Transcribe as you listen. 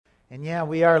And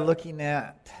we are looking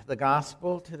at the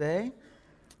gospel today.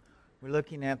 We're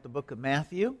looking at the book of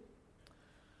Matthew.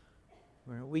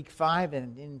 We're in week 5,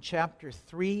 and in chapter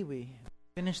 3, we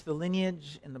finished the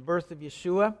lineage and the birth of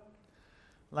Yeshua.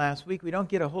 Last week, we don't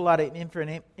get a whole lot of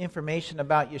information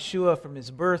about Yeshua from his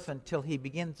birth until he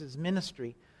begins his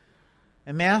ministry.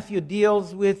 And Matthew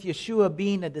deals with Yeshua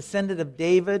being a descendant of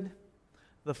David,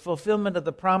 the fulfillment of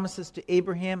the promises to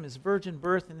Abraham, his virgin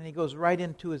birth, and then he goes right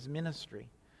into his ministry.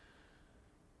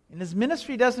 And his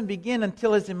ministry doesn't begin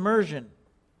until his immersion.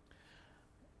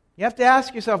 You have to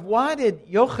ask yourself, why did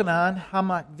Yochanan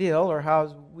HaMatkavil, or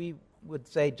how we would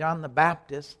say John the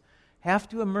Baptist, have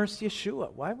to immerse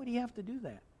Yeshua? Why would he have to do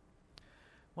that?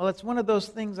 Well, it's one of those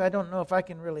things I don't know if I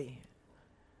can really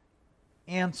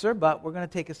answer, but we're going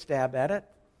to take a stab at it.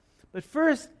 But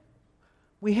first,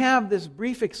 we have this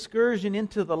brief excursion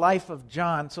into the life of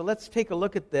John. So let's take a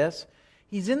look at this.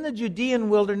 He's in the Judean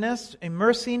wilderness,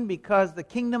 immersing because the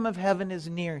kingdom of heaven is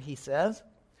near, he says.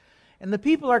 And the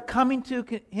people are coming to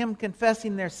him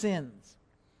confessing their sins.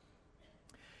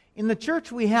 In the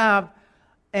church we have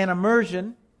an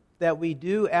immersion that we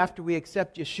do after we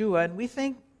accept Yeshua. And we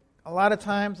think, a lot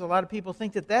of people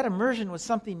think that immersion was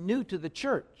something new to the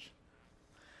church.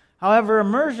 However,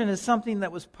 immersion is something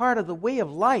that was part of the way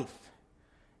of life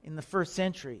in the first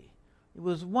century. It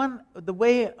was the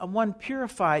way one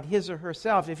purified his or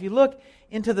herself. If you look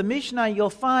into the Mishnah, you'll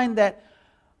find that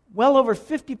well over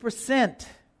 50%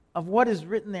 of what is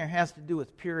written there has to do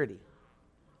with purity.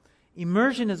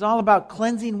 Immersion is all about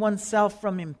cleansing oneself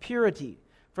from impurity,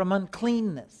 from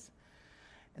uncleanness.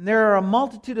 And there are a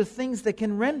multitude of things that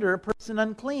can render a person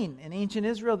unclean. In ancient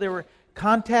Israel, there were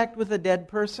contact with a dead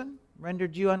person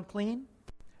rendered you unclean.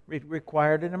 It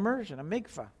required an immersion, a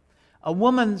mikvah. A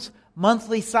woman's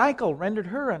monthly cycle rendered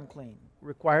her unclean,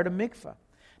 required a mikvah.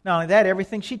 Not only that,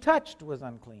 everything she touched was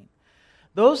unclean.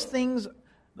 Those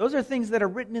are things that are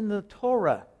written in the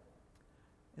Torah,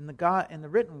 in the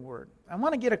written word. I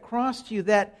want to get across to you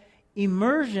that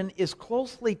immersion is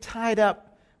closely tied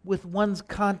up with one's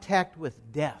contact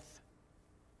with death.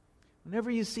 Whenever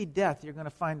you see death, you're going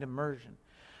to find immersion.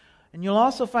 And you'll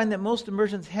also find that most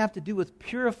immersions have to do with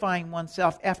purifying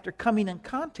oneself after coming in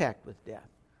contact with death.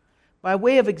 By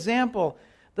way of example,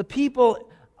 the people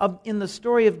in the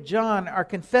story of John are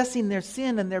confessing their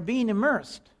sin and they're being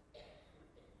immersed.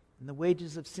 And the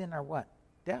wages of sin are what?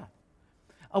 Death.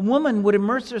 A woman would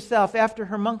immerse herself after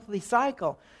her monthly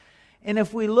cycle. And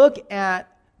if we look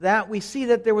at that, we see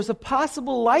that there was a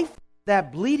possible life.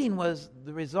 That bleeding was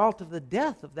the result of the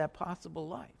death of that possible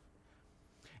life.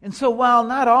 And so while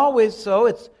not always so,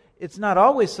 it's not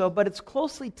always so, but it's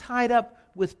closely tied up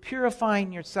with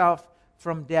purifying yourself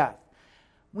from death.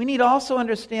 We need to also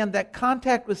understand that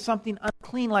contact with something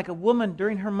unclean, like a woman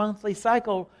during her monthly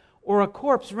cycle, or a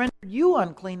corpse, rendered you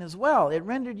unclean as well. It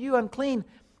rendered you unclean,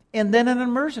 and then an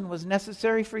immersion was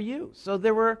necessary for you. So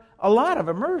there were a lot of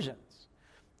immersions.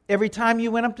 Every time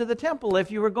you went up to the temple,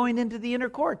 if you were going into the inner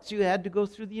courts, you had to go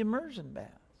through the immersion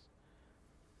baths.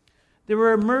 There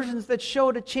were immersions that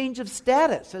showed a change of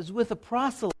status, as with a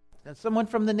proselyte, someone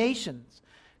from the nations,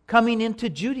 coming into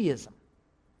Judaism.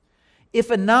 If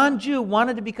a non-Jew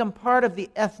wanted to become part of the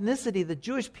ethnicity, the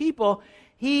Jewish people,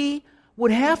 he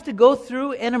would have to go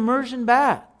through an immersion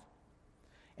bath.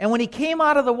 And when he came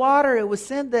out of the water, it was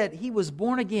said that he was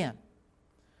born again.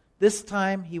 This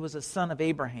time, he was a son of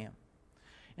Abraham.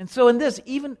 And so in this,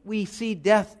 even we see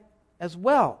death as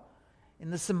well, in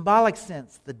the symbolic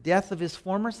sense, the death of his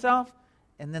former self,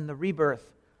 and then the rebirth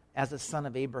as a son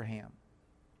of Abraham.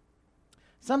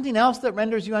 Something else that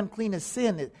renders you unclean is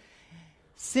sin.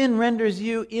 Sin renders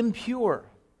you impure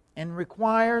and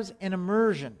requires an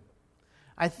immersion.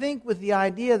 I think with the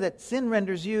idea that sin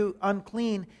renders you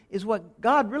unclean is what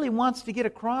God really wants to get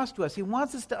across to us. He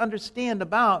wants us to understand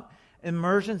about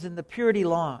immersions and the purity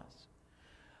laws.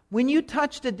 When you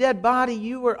touched a dead body,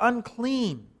 you were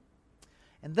unclean.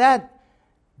 And that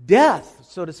death,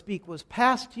 so to speak, was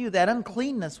passed to you. That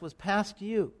uncleanness was passed to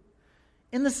you.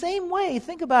 In the same way,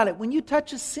 think about it, when you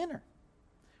touch a sinner,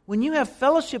 when you have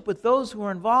fellowship with those who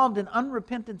are involved in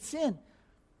unrepentant sin,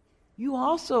 you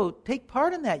also take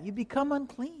part in that. You become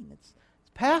unclean. It's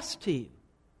passed to you.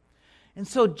 And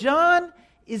so John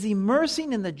is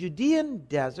immersing in the Judean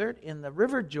desert, in the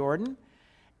River Jordan,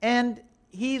 and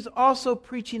he's also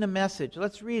preaching a message.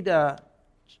 Let's read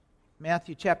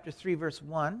Matthew chapter 3, verse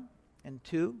 1 and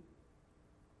 2.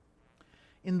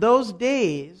 In those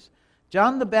days,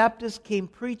 John the Baptist came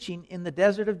preaching in the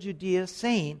desert of Judea,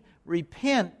 saying,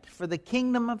 "Repent, for the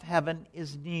kingdom of heaven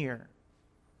is near."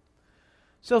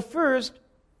 So first,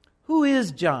 who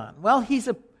is John? Well, he's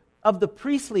of the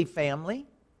priestly family.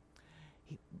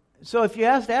 So if you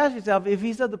have to ask yourself, if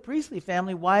he's of the priestly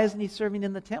family, why isn't he serving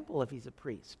in the temple if he's a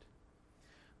priest?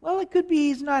 Well, it could be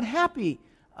he's not happy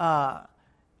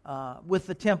with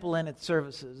the temple and its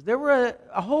services. There were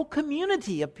a whole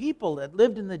community of people that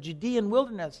lived in the Judean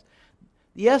wilderness,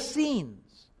 the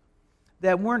Essenes,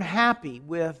 that weren't happy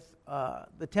with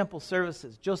the temple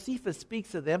services. Josephus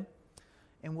speaks of them,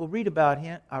 and we'll read about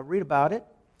it.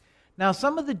 Now,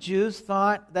 some of the Jews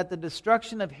thought that the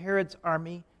destruction of Herod's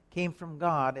army came from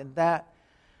God, and that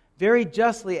very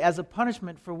justly as a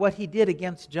punishment for what he did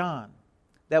against John,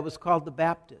 that was called the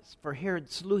Baptist, for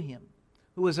Herod slew him,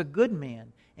 who was a good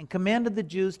man, and commanded the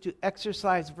Jews to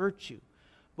exercise virtue,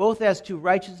 both as to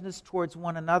righteousness towards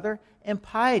one another and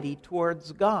piety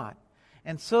towards God,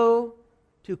 and so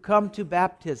to come to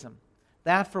baptism,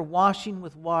 that for washing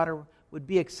with water would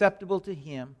be acceptable to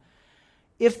him,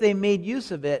 if they made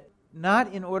use of it,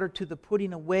 not in order to the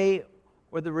putting away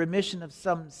or the remission of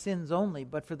some sins only,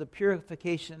 but for the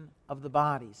purification of the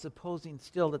body, supposing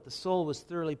still that the soul was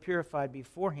thoroughly purified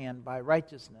beforehand by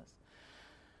righteousness.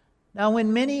 Now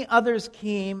when many others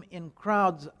came in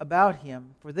crowds about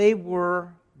him, for they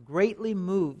were greatly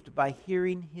moved by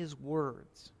hearing his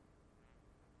words.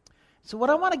 So what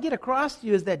I want to get across to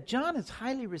you is that John is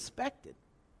highly respected.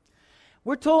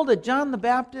 We're told that John the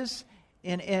Baptist,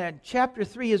 in chapter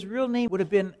 3, his real name would have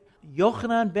been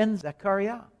Yochanan ben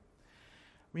Zechariah.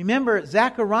 Remember,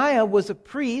 Zechariah was a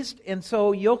priest, and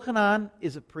so Yochanan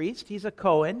is a priest. He's a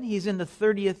Cohen. He's in the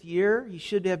 30th year. He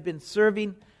should have been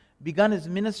begun his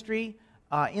ministry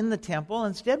in the temple.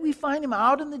 Instead, we find him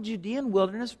out in the Judean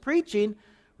wilderness preaching,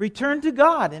 return to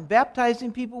God, and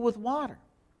baptizing people with water.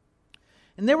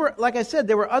 And there were, like I said,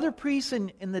 there were other priests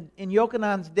in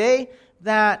Yochanan's day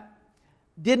that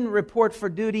didn't report for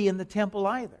duty in the temple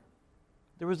either.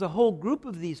 There was a whole group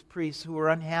of these priests who were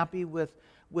unhappy with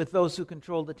those who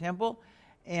controlled the temple,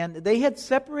 and they had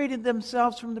separated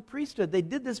themselves from the priesthood. They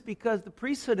did this because the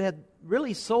priesthood had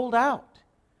really sold out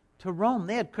to Rome.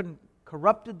 They had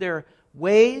corrupted their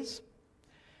ways,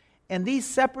 and these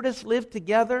separatists lived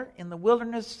together in the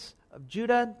wilderness of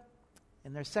Judah,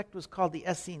 and their sect was called the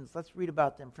Essenes. Let's read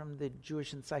about them from the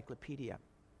Jewish Encyclopedia.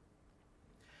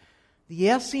 The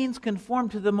Essenes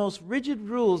conformed to the most rigid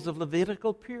rules of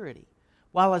Levitical purity,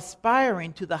 while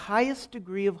aspiring to the highest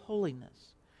degree of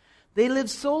holiness. They lived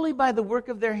solely by the work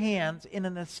of their hands in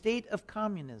an estate of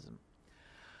communism,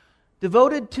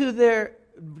 devoted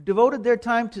their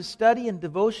time to study and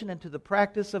devotion and to the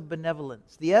practice of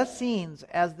benevolence. The Essenes,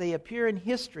 as they appear in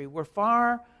history, were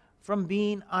far from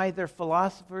being either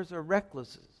philosophers or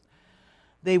recluses.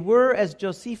 They were, as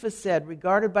Josephus said,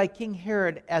 regarded by King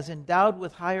Herod as endowed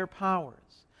with higher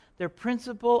powers. Their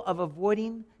principle of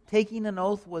avoiding taking an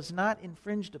oath was not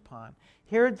infringed upon.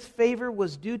 Herod's favor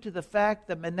was due to the fact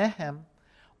that Menahem,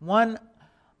 one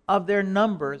of their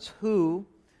numbers, who,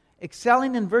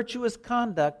 excelling in virtuous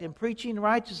conduct and preaching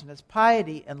righteousness,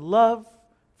 piety, and love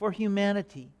for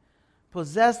humanity,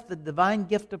 possessed the divine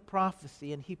gift of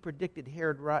prophecy, and he predicted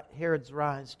Herod's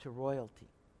rise to royalty.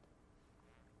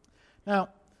 Now,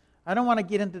 I don't want to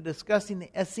get into discussing the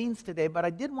Essenes today, but I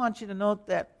did want you to note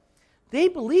that they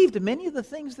believed in many of the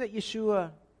things that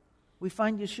we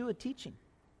find Yeshua teaching.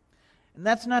 And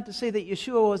that's not to say that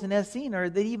Yeshua was an Essene or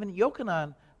that even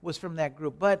Yochanan was from that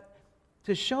group, but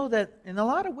to show that in a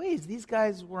lot of ways these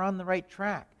guys were on the right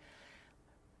track.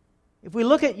 If we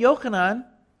look at Yochanan,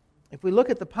 if we look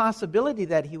at the possibility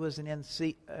that he was an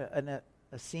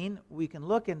Essene, we can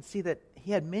look and see that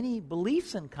he had many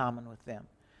beliefs in common with them.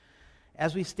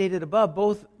 As we stated above,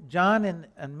 both John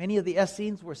and many of the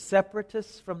Essenes were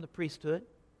separatists from the priesthood.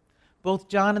 Both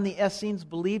John and the Essenes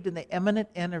believed in the eminent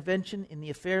intervention in the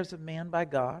affairs of man by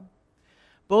God.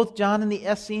 Both John and the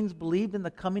Essenes believed in the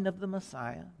coming of the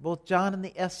Messiah. Both John and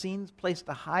the Essenes placed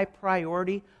a high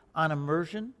priority on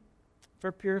immersion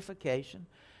for purification.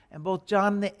 And both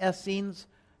John and the Essenes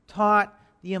taught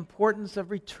the importance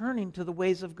of returning to the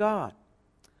ways of God.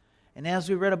 And as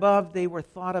we read above, they were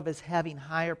thought of as having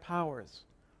higher powers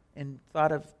and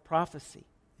thought of prophecy.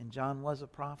 And John was a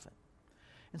prophet.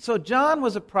 And so John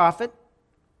was a prophet,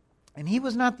 and he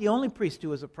was not the only priest who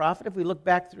was a prophet. If we look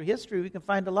back through history, we can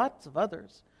find lots of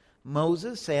others.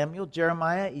 Moses, Samuel,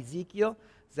 Jeremiah, Ezekiel,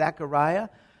 Zechariah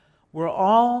were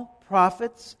all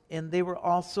prophets, and they were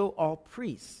also all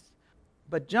priests.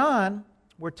 But John,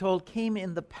 we're told, came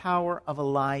in the power of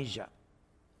Elijah.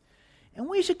 And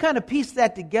we should kind of piece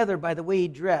that together by the way he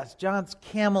dressed. John's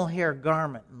camel hair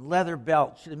garment and leather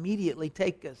belt should immediately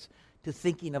take us to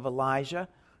thinking of Elijah,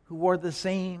 who wore the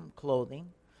same clothing.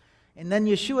 And then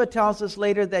Yeshua tells us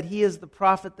later that he is the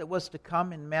prophet that was to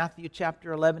come. In Matthew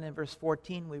chapter 11 and verse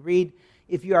 14, we read,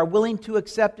 "If you are willing to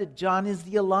accept it, John is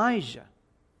the Elijah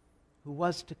who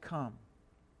was to come.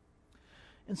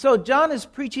 And so John is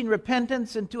preaching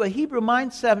repentance, and to a Hebrew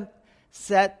mindset,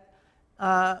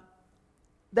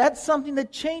 that's something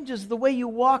that changes the way you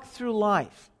walk through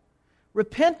life.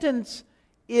 Repentance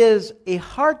is a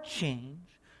heart change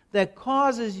that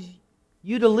causes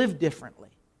you to live differently.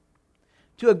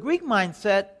 To a Greek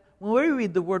mindset, when we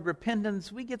read the word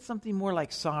repentance, we get something more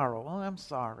like sorrow. Oh, I'm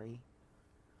sorry.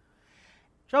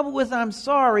 Trouble with I'm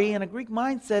sorry in a Greek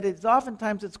mindset is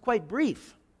oftentimes it's quite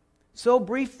brief. So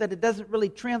brief that it doesn't really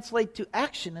translate to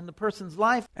action in the person's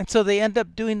life. And so they end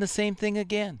up doing the same thing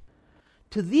again.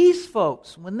 To these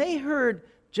folks, when they heard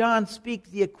John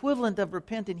speak the equivalent of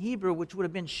repent in Hebrew, which would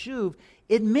have been shuv,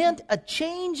 it meant a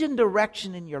change in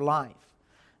direction in your life.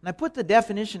 And I put the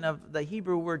definition of the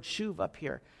Hebrew word shuv up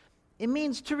here. It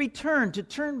means to return, to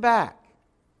turn back.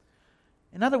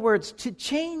 In other words, to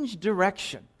change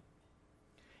direction.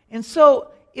 And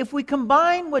so, if we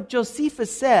combine what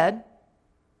Josephus said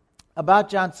about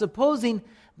John, supposing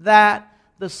that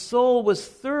the soul was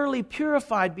thoroughly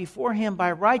purified before him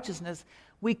by righteousness,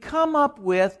 we come up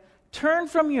with turn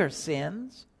from your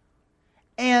sins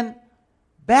and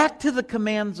back to the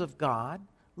commands of God,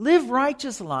 live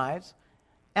righteous lives,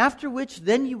 after which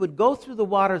then you would go through the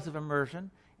waters of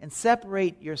immersion and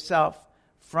separate yourself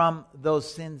from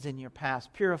those sins in your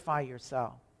past, purify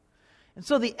yourself. And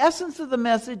so the essence of the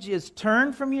message is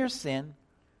turn from your sin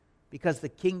because the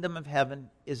kingdom of heaven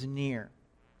is near.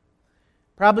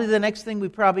 Probably the next thing we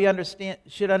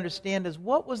should understand is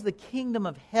what was the kingdom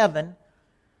of heaven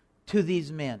to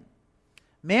these men.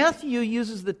 Matthew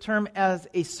uses the term as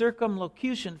a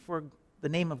circumlocution for the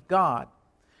name of God.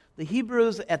 The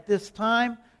Hebrews at this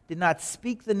time did not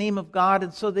speak the name of God,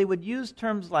 and so they would use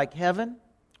terms like heaven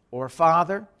or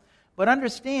Father. But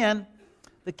understand,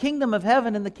 the kingdom of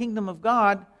heaven and the kingdom of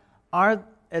God are,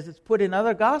 as it's put in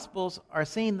other Gospels, are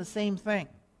saying the same thing.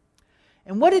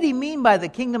 And what did he mean by the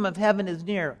kingdom of heaven is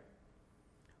near?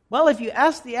 Well, if you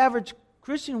ask the average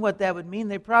Christian what that would mean,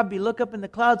 they'd probably look up in the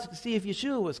clouds to see if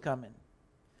Yeshua was coming,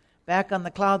 back on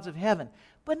the clouds of heaven.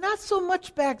 But not so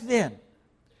much back then.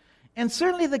 And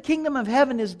certainly the kingdom of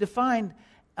heaven is defined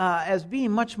as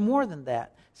being much more than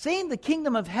that. Saying the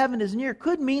kingdom of heaven is near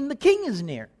could mean the king is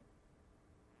near.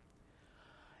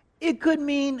 It could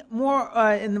mean more,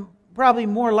 and probably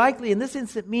more likely in this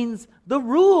instance, means the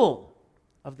rule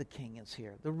of the king is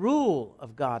here. The rule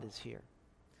of God is here.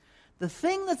 The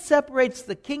thing that separates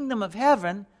the kingdom of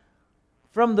heaven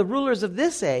from the rulers of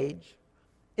this age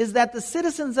is that the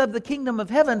citizens of the kingdom of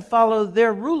heaven follow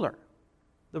their ruler,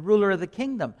 the ruler of the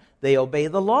kingdom. They obey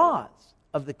the laws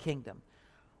of the kingdom.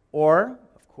 Or,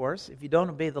 of course, if you don't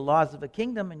obey the laws of a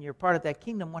kingdom and you're part of that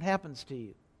kingdom, what happens to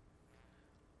you?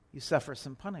 You suffer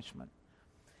some punishment.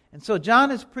 And so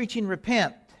John is preaching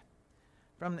repent.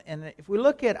 And if we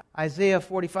look at Isaiah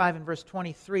 45 and verse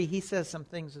 23, he says some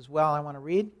things as well I want to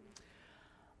read.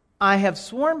 I have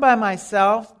sworn by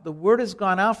myself, the word has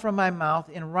gone out from my mouth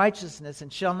in righteousness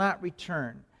and shall not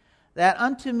return, that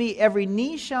unto me every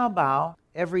knee shall bow,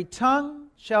 every tongue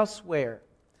shall swear.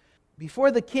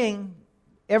 Before the king,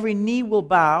 every knee will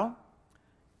bow,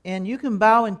 and you can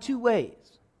bow in two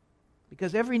ways,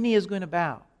 because every knee is going to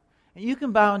bow. And you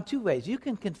can bow in two ways. You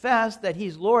can confess that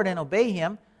he's Lord and obey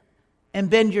him and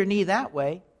bend your knee that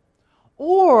way,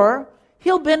 or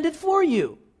he'll bend it for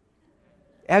you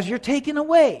as you're taken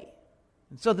away.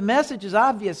 And so the message is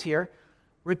obvious here.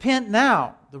 Repent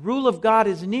now. The rule of God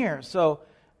is near. So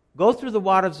go through the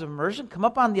waters of immersion, come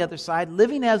up on the other side,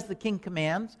 living as the king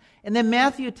commands. And then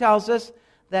Matthew tells us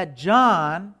that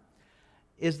John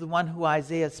is the one who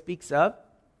Isaiah speaks of.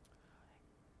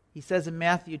 He says in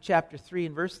Matthew chapter 3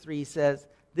 and verse 3, he says,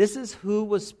 this is who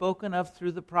was spoken of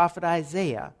through the prophet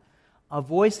Isaiah, a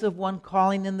voice of one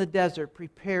calling in the desert,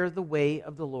 prepare the way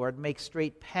of the Lord, make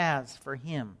straight paths for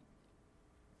him.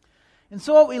 And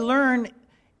so what we learn,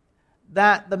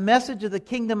 that the message of the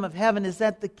kingdom of heaven is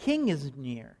that the king is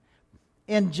near.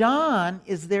 And John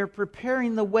is there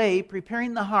preparing the way,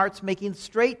 preparing the hearts, making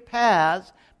straight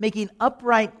paths, making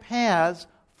upright paths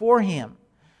for him.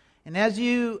 And as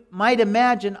you might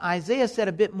imagine, Isaiah said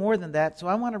a bit more than that, so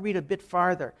I want to read a bit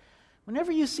farther.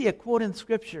 Whenever you see a quote in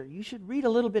Scripture, you should read a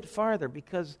little bit farther,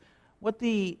 because what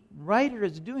the writer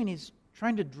is doing is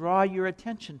trying to draw your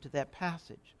attention to that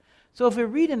passage. So if we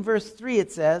read in verse 3,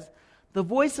 it says, the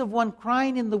voice of one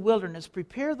crying in the wilderness,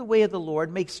 prepare the way of the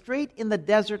Lord, make straight in the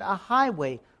desert a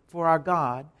highway for our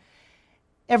God.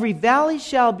 Every valley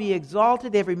shall be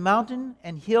exalted, every mountain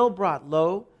and hill brought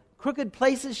low. Crooked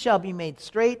places shall be made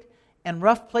straight, and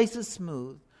rough places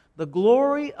smooth. The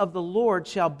glory of the Lord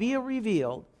shall be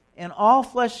revealed, and all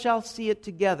flesh shall see it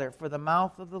together, for the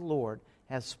mouth of the Lord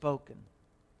has spoken.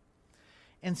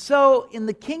 And so in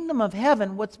the kingdom of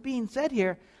heaven, what's being said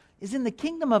here is in the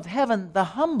kingdom of heaven, the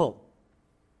humble,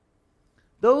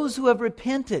 those who have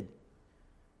repented,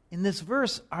 in this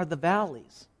verse are the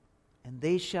valleys, and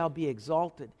they shall be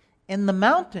exalted. And the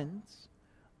mountains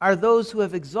are those who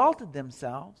have exalted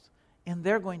themselves, and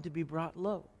they're going to be brought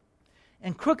low.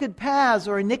 And crooked paths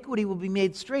or iniquity will be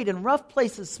made straight, and rough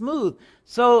places smooth.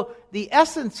 So the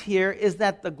essence here is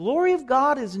that the glory of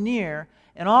God is near,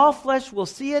 and all flesh will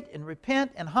see it and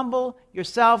repent and humble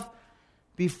yourself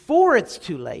before it's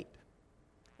too late,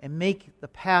 and make the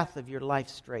path of your life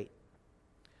straight.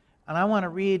 And I want to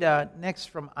read next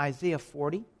from Isaiah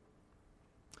 40.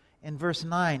 In verse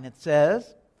 9 it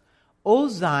says, O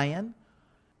Zion,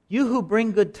 you who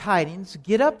bring good tidings,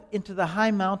 get up into the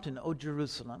high mountain, O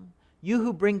Jerusalem. You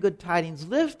who bring good tidings,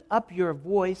 lift up your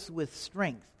voice with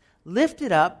strength. Lift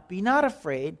it up, be not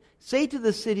afraid. Say to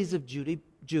the cities of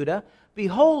Judah,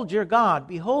 behold your God.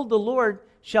 Behold, the Lord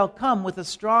shall come with a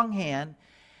strong hand,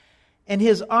 and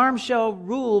his arm shall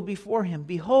rule before him.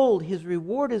 Behold, his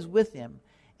reward is with him,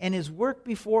 and his work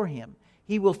before him.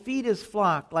 He will feed his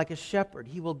flock like a shepherd.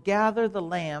 He will gather the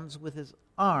lambs with his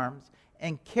arms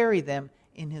and carry them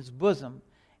in his bosom,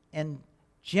 and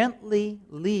gently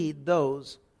lead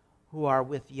those who are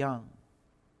with young.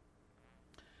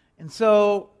 And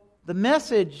so the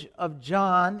message of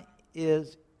John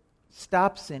is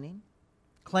stop sinning,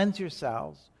 cleanse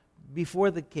yourselves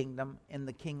before the kingdom, and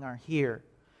the king are here.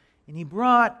 And he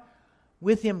brought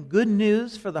with him good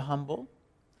news for the humble.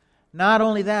 Not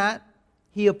only that,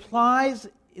 he applies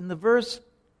in the verse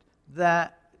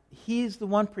that he's the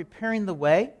one preparing the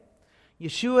way.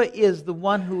 Yeshua is the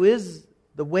one who is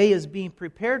the way is being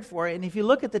prepared for. And if you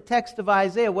look at the text of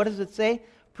Isaiah, what does it say?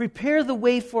 Prepare the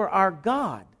way for our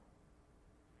God.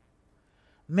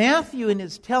 Matthew, in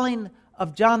his telling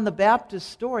of John the Baptist's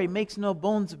story, makes no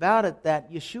bones about it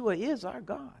that Yeshua is our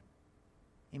God.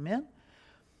 Amen?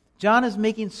 John is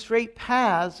making straight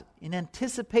paths in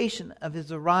anticipation of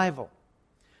his arrival.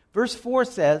 Verse 4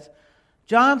 says,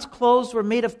 John's clothes were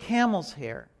made of camel's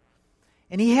hair,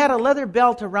 and he had a leather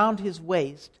belt around his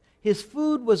waist. His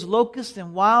food was locusts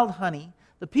and wild honey.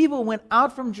 The people went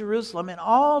out from Jerusalem and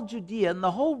all Judea and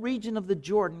the whole region of the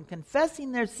Jordan,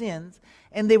 confessing their sins,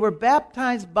 and they were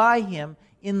baptized by him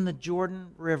in the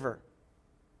Jordan River.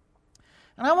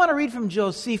 And I want to read from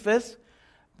Josephus,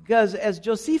 because as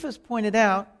Josephus pointed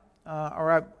out,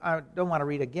 I don't want to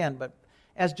read again, but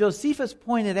as Josephus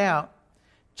pointed out,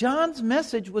 John's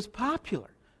message was popular,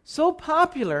 so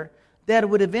popular that it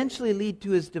would eventually lead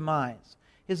to his demise.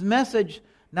 His message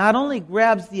not only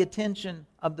grabs the attention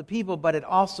of the people, but it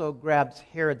also grabs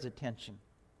Herod's attention.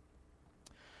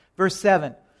 Verse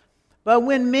 7, but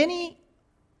when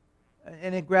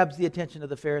it grabs the attention of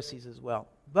the Pharisees as well.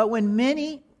 But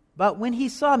when he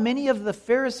saw many of the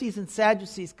Pharisees and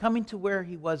Sadducees coming to where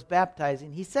he was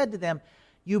baptizing, he said to them,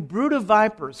 you brood of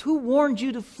vipers, who warned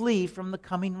you to flee from the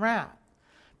coming wrath?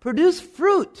 Produce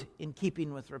fruit in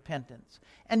keeping with repentance.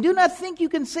 And do not think you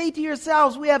can say to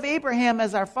yourselves, we have Abraham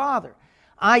as our father.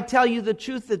 I tell you the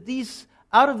truth that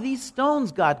out of these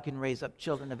stones God can raise up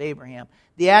children of Abraham.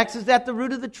 The axe is at the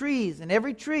root of the trees, and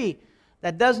every tree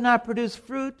that does not produce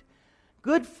fruit,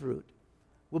 good fruit,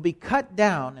 will be cut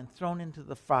down and thrown into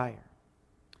the fire.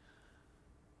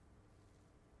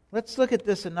 Let's look at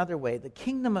this another way. The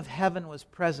kingdom of heaven was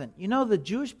present. You know, the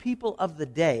Jewish people of the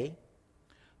day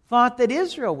thought that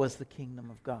Israel was the kingdom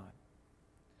of God.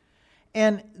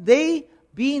 And they,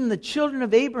 being the children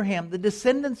of Abraham, the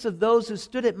descendants of those who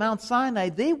stood at Mount Sinai,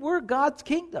 they were God's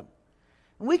kingdom.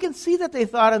 And we can see that they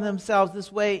thought of themselves this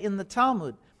way in the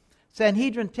Talmud.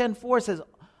 Sanhedrin 10:4 says,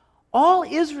 all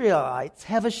Israelites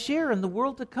have a share in the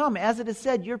world to come. As it is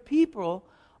said, your people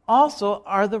also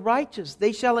are the righteous.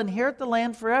 They shall inherit the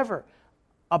land forever.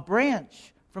 A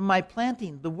branch from my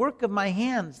planting, the work of my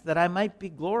hands, that I might be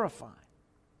glorified.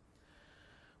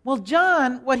 Well,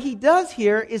 John, what he does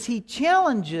here is he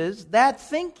challenges that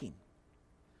thinking.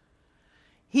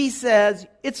 He says,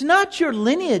 it's not your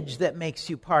lineage that makes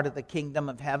you part of the kingdom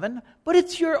of heaven, but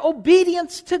it's your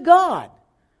obedience to God.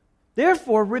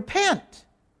 Therefore, repent.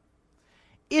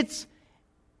 It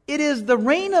is the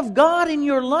reign of God in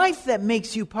your life that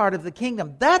makes you part of the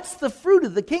kingdom. That's the fruit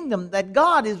of the kingdom, that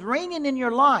God is reigning in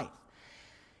your life.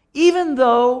 Even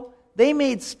though they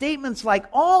made statements like,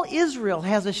 all Israel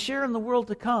has a share in the world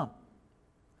to come,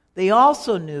 they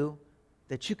also knew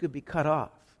that you could be cut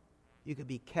off. You could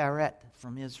be karet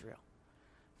from Israel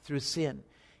through sin.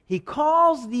 He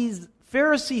calls these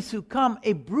Pharisees who come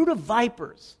a brood of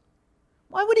vipers.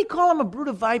 Why would he call them a brood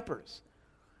of vipers?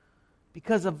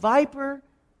 Because a viper's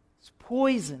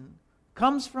poison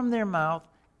comes from their mouth,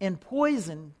 and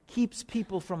poison keeps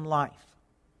people from life.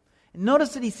 And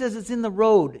notice that he says it's in the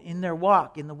road, in their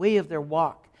walk, in the way of their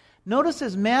walk. Notice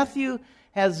as Matthew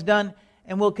has done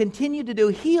and will continue to do,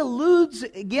 he alludes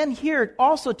again here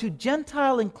also to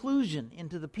Gentile inclusion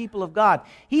into the people of God.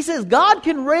 He says God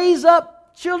can raise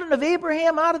up children of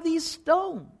Abraham out of these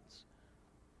stones.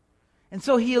 And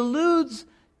so he alludes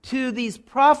to these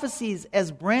prophecies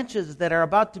as branches that are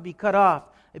about to be cut off,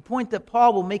 a point that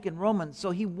Paul will make in Romans.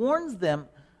 So he warns them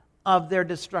of their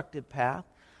destructive path.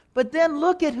 But then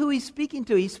look at who he's speaking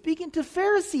to. He's speaking to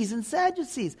Pharisees and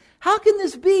Sadducees. How can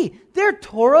this be? They're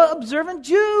Torah-observant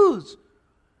Jews.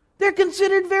 They're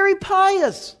considered very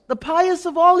pious, the pious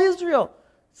of all Israel,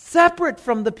 separate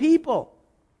from the people.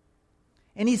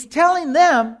 And he's telling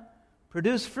them,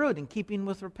 produce fruit in keeping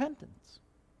with repentance.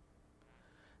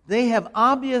 They have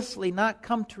obviously not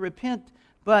come to repent,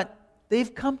 but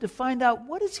they've come to find out,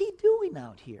 what is he doing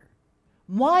out here?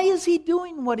 Why is he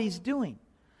doing what he's doing?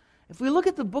 If we look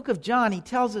at the book of John, he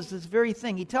tells us this very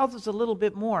thing. He tells us a little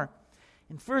bit more.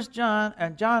 In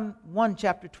John 1,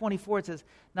 chapter 24, it says,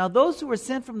 "Now those who were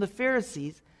sent from the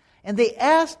Pharisees, and they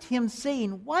asked him,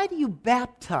 saying, 'Why do you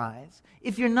baptize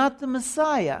if you're not the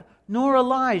Messiah, nor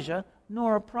Elijah,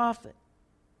 nor a prophet?'"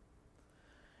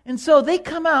 And so they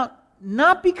come out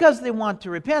not because they want to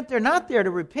repent. They're not there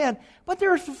to repent, but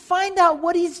they're to find out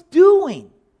what he's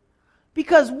doing.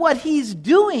 Because what he's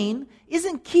doing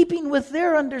isn't keeping with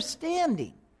their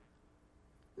understanding.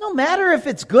 No matter if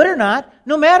it's good or not,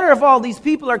 no matter if all these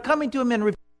people are coming to him and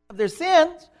repenting of their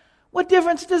sins, what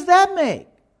difference does that make?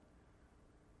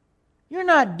 You're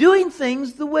not doing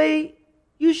things the way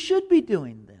you should be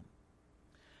doing them.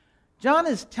 John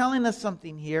is telling us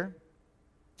something here.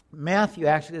 Matthew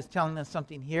actually is telling us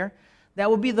something here that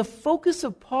will be the focus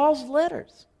of Paul's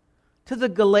letters to the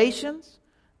Galatians,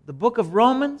 the book of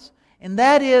Romans, and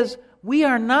that is, we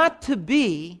are not to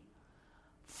be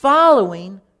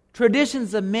following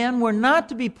traditions of men. We're not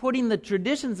to be putting the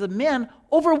traditions of men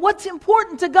over what's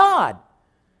important to God.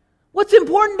 What's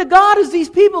important to God is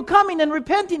these people coming and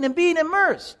repenting and being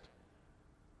immersed.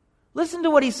 Listen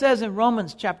to what he says in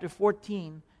Romans chapter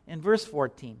 14 and verse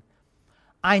 14.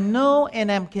 "I know and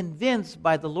am convinced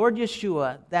by the Lord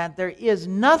Yeshua that there is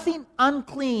nothing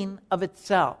unclean of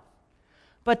itself.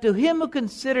 But to him who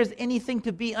considers anything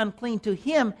to be unclean, to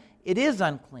him it is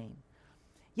unclean.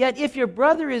 Yet if your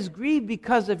brother is grieved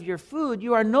because of your food,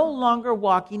 you are no longer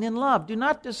walking in love. Do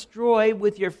not destroy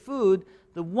with your food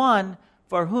the one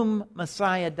for whom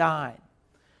Messiah died.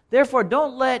 Therefore,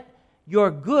 don't let your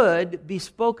good be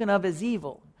spoken of as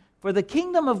evil. For the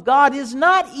kingdom of God is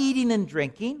not eating and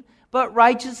drinking, but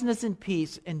righteousness and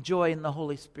peace and joy in the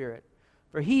Holy Spirit.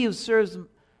 For he who serves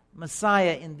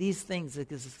Messiah in these things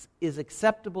is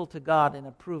acceptable to God and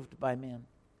approved by men."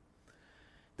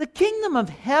 The kingdom of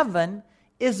heaven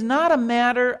is not a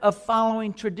matter of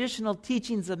following traditional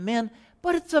teachings of men,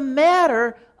 but it's a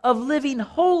matter of living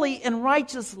holy and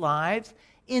righteous lives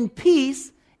in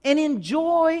peace and in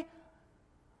joy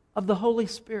of the Holy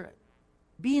Spirit,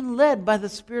 being led by the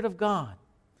Spirit of God.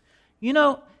 You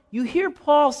know, you hear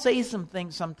Paul say some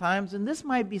things sometimes, and this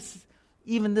might be,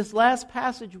 even this last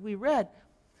passage we read,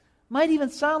 might even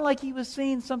sound like he was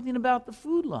saying something about the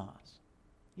food laws.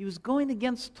 He was going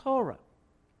against Torah.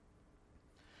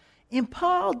 And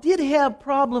Paul did have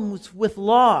problems with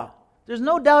law. There's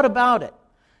no doubt about it.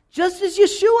 Just as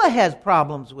Yeshua has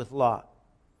problems with law.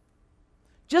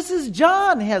 Just as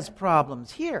John has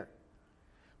problems here.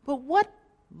 But what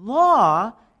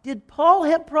law did Paul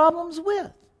have problems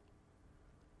with?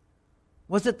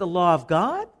 Was it the law of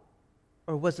God?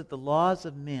 Or was it the laws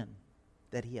of men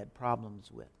that he had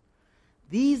problems with?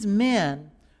 These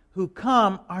men who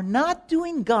come are not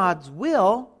doing God's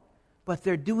will, but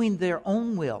they're doing their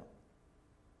own will.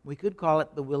 We could call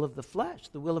it the will of the flesh,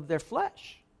 the will of their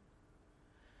flesh.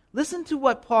 Listen to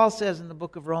what Paul says in the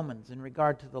book of Romans in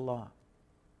regard to the law.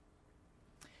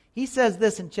 He says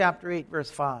this in chapter 8,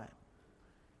 verse 5.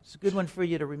 It's a good one for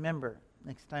you to remember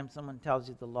next time someone tells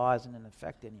you the law isn't in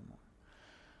effect anymore.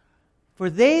 "For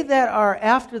they that are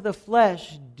after the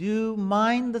flesh do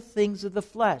mind the things of the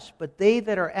flesh, but they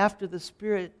that are after the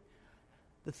Spirit,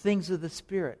 the things of the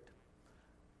Spirit.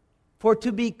 For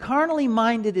to be carnally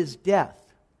minded is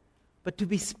death, but to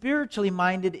be spiritually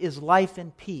minded is life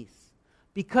and peace.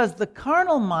 Because the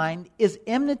carnal mind is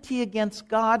enmity against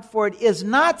God, for it is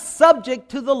not subject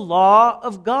to the law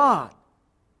of God.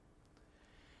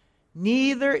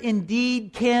 Neither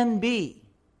indeed can be.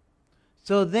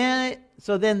 So then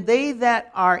they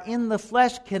that are in the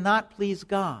flesh cannot please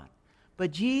God.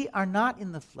 But ye are not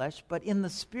in the flesh, but in the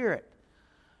Spirit.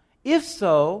 If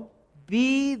so,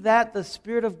 be that the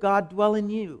Spirit of God dwell in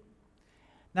you.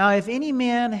 Now if any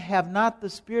man have not the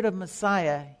Spirit of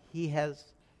Messiah, he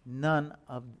has none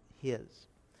of his.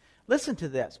 Listen to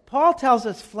this. Paul tells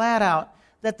us flat out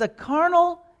that the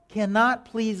carnal cannot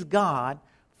please God,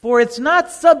 for it's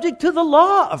not subject to the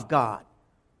law of God.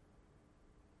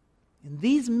 And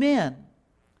these men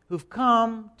who've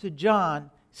come to John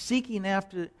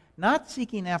not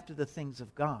seeking after the things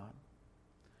of God,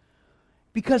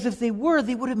 because if they were,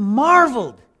 they would have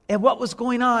marveled at what was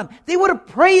going on. They would have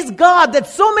praised God that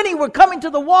so many were coming to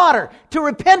the water to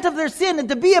repent of their sin and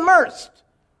to be immersed,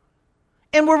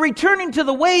 and were returning to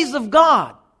the ways of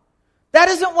God. That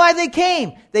isn't why they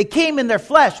came. They came in their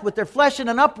flesh, with their flesh in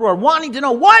an uproar, wanting to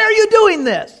know, why are you doing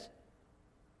this?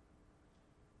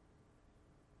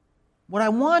 What I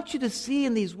want you to see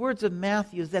in these words of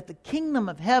Matthew is that the kingdom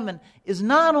of heaven is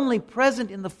not only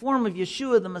present in the form of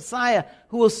Yeshua the Messiah,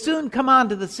 who will soon come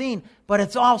onto the scene, but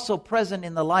it's also present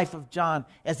in the life of John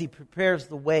as he prepares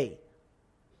the way.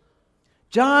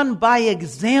 John, by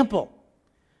example,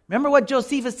 remember what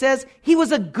Josephus says? He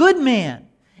was a good man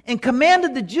and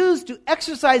commanded the Jews to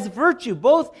exercise virtue,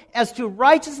 both as to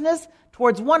righteousness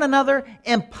towards one another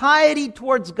and piety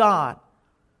towards God,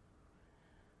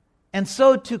 and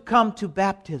so to come to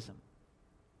baptism.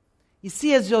 You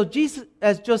see, as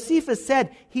Josephus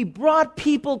said, he brought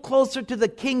people closer to the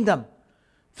kingdom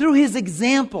through his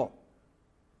example.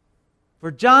 For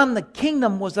John, the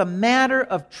kingdom was a matter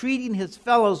of treating his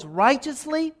fellows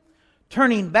righteously,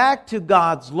 turning back to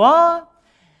God's law.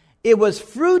 It was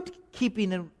fruit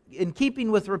in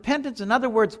keeping with repentance. In other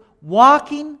words,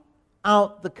 walking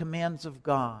out the commands of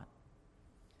God.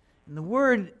 And the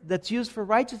word that's used for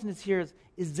righteousness here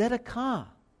is tzedakah.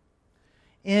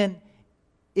 And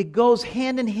it goes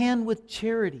hand in hand with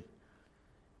charity,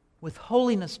 with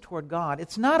holiness toward God.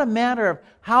 It's not a matter of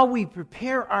how we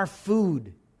prepare our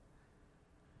food,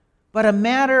 but a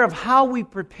matter of how we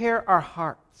prepare our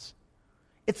hearts.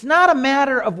 It's not a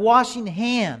matter of washing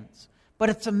hands, but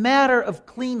it's a matter of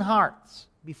clean hearts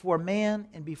before man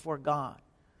and before God.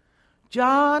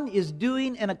 John is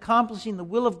doing and accomplishing the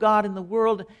will of God in the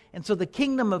world, and so the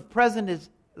kingdom of heaven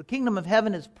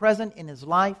is present in his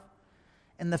life.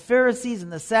 And the Pharisees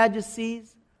and the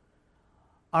Sadducees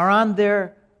are on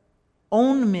their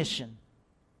own mission,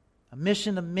 a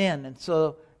mission of men, and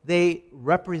so they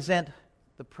represent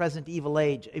the present evil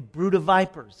age, a brood of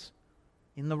vipers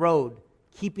in the road,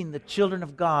 keeping the children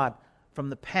of God from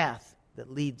the path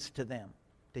that leads to them,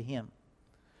 to him.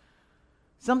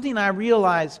 Something I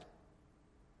realized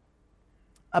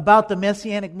about the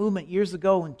Messianic movement years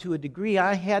ago, and to a degree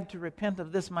I had to repent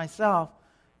of this myself.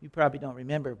 You probably don't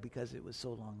remember because it was so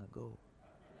long ago.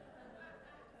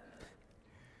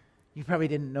 You probably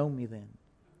didn't know me then.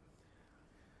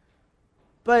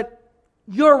 But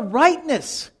your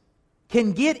rightness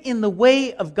can get in the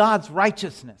way of God's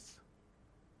righteousness.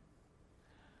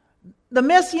 The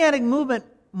Messianic movement,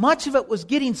 much of it was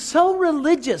getting so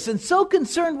religious and so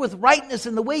concerned with rightness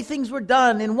and the way things were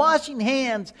done, and washing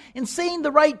hands, and saying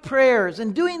the right prayers,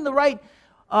 and doing the right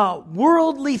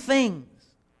worldly things,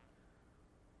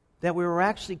 that we were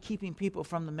actually keeping people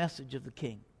from the message of the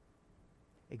King.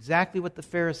 Exactly what the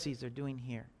Pharisees are doing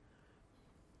here.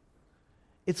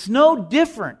 It's no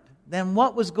different than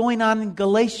what was going on in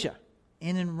Galatia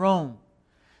and in Rome.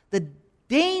 The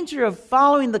danger of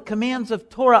following the commands of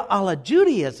Torah a la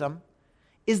Judaism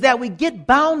is that we get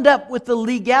bound up with the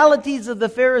legalities of the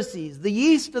Pharisees, the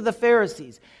yeast of the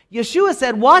Pharisees. Yeshua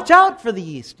said, watch out for the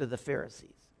yeast of the Pharisees.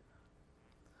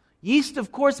 Yeast,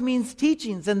 of course, means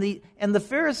teachings, and the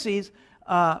Pharisees,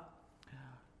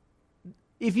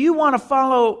 if you want to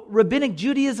follow rabbinic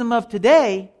Judaism of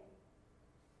today,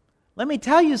 let me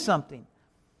tell you something.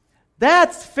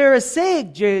 That's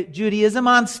Pharisaic Judaism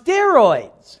on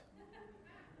steroids.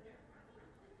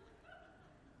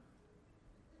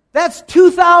 That's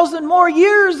 2,000 more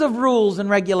years of rules and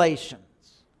regulations.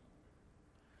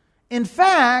 In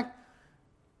fact,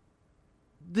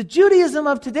 the Judaism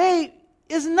of today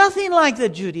is nothing like the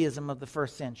Judaism of the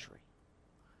first century.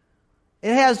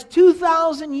 It has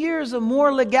 2,000 years of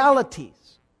more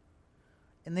legalities.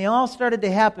 And they all started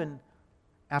to happen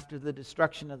after the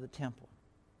destruction of the temple.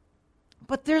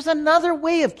 But there's another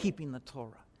way of keeping the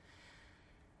Torah.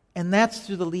 And that's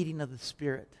through the leading of the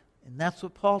Spirit. And that's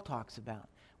what Paul talks about.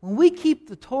 When we keep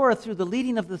the Torah through the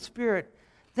leading of the Spirit,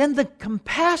 then the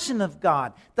compassion of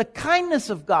God, the kindness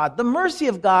of God, the mercy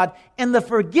of God, and the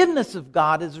forgiveness of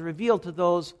God is revealed to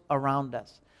those around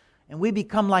us. And we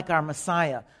become like our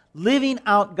Messiah, living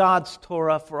out God's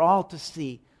Torah for all to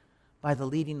see by the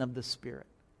leading of the Spirit.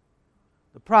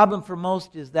 The problem for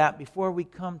most is that before we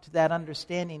come to that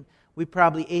understanding, we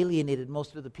probably alienated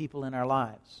most of the people in our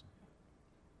lives.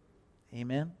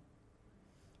 Amen?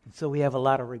 And so we have a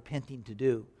lot of repenting to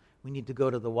do. We need to go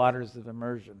to the waters of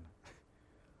immersion.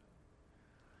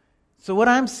 So what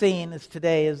I'm saying is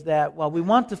today is that while we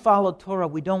want to follow Torah,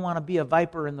 we don't want to be a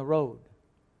viper in the road.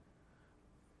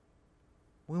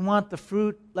 We want the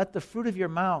fruit, let the fruit of your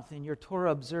mouth and your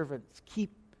Torah observance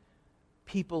keep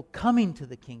people coming to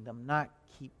the kingdom, not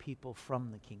keep people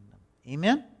from the kingdom.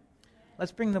 Amen?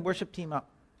 Let's bring the worship team up.